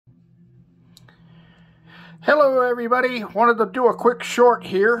Hello everybody, wanted to do a quick short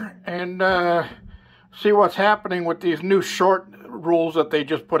here and see what's happening with these new short rules that they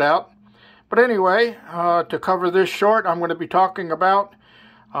just put out. But anyway, to cover this short, I'm going to be talking about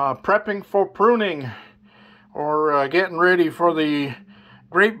prepping for pruning, or getting ready for the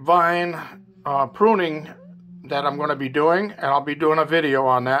grapevine pruning that I'm going to be doing, and I'll be doing a video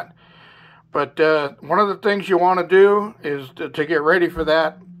on that. But one of the things you want to do is to get ready for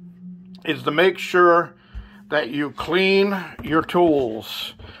that is to make sure that you clean your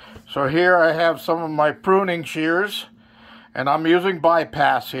tools. So here I have some of my pruning shears, and I'm using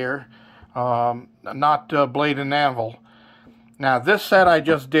bypass here, not blade and anvil. Now this set I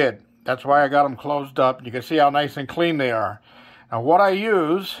just did. That's why I got them closed up. You can see how nice and clean they are. Now what I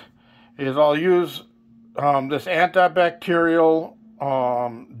use is I'll use this antibacterial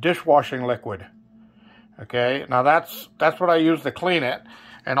dishwashing liquid. Okay, now that's what I use to clean it,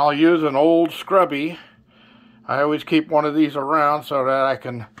 and I'll use an old scrubby. I always keep one of these around so that I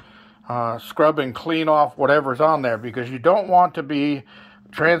can scrub and clean off whatever's on there, because you don't want to be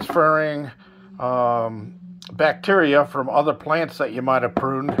transferring bacteria from other plants that you might have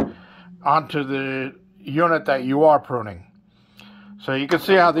pruned onto the unit that you are pruning. So you can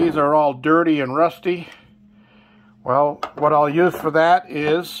see how these are all dirty and rusty. Well, what I'll use for that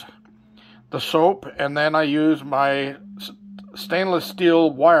is the soap, and then I use my stainless steel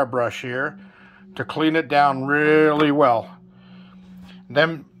wire brush here to clean it down really well.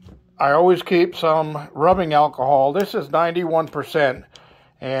 Then I always keep some rubbing alcohol. This is 91%,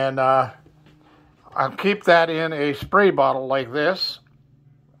 and I'll keep that in a spray bottle like this.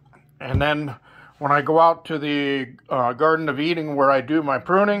 And then when I go out to the Garden of Eden where I do my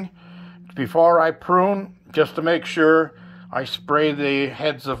pruning, before I prune, just to make sure, I spray the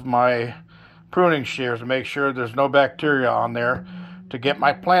heads of my pruning shears to make sure there's no bacteria on there to get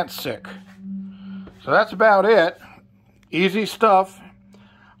my plants sick. So that's about it. Easy stuff.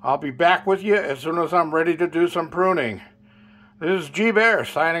 I'll be back with you as soon as I'm ready to do some pruning. This is G Bear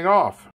signing off.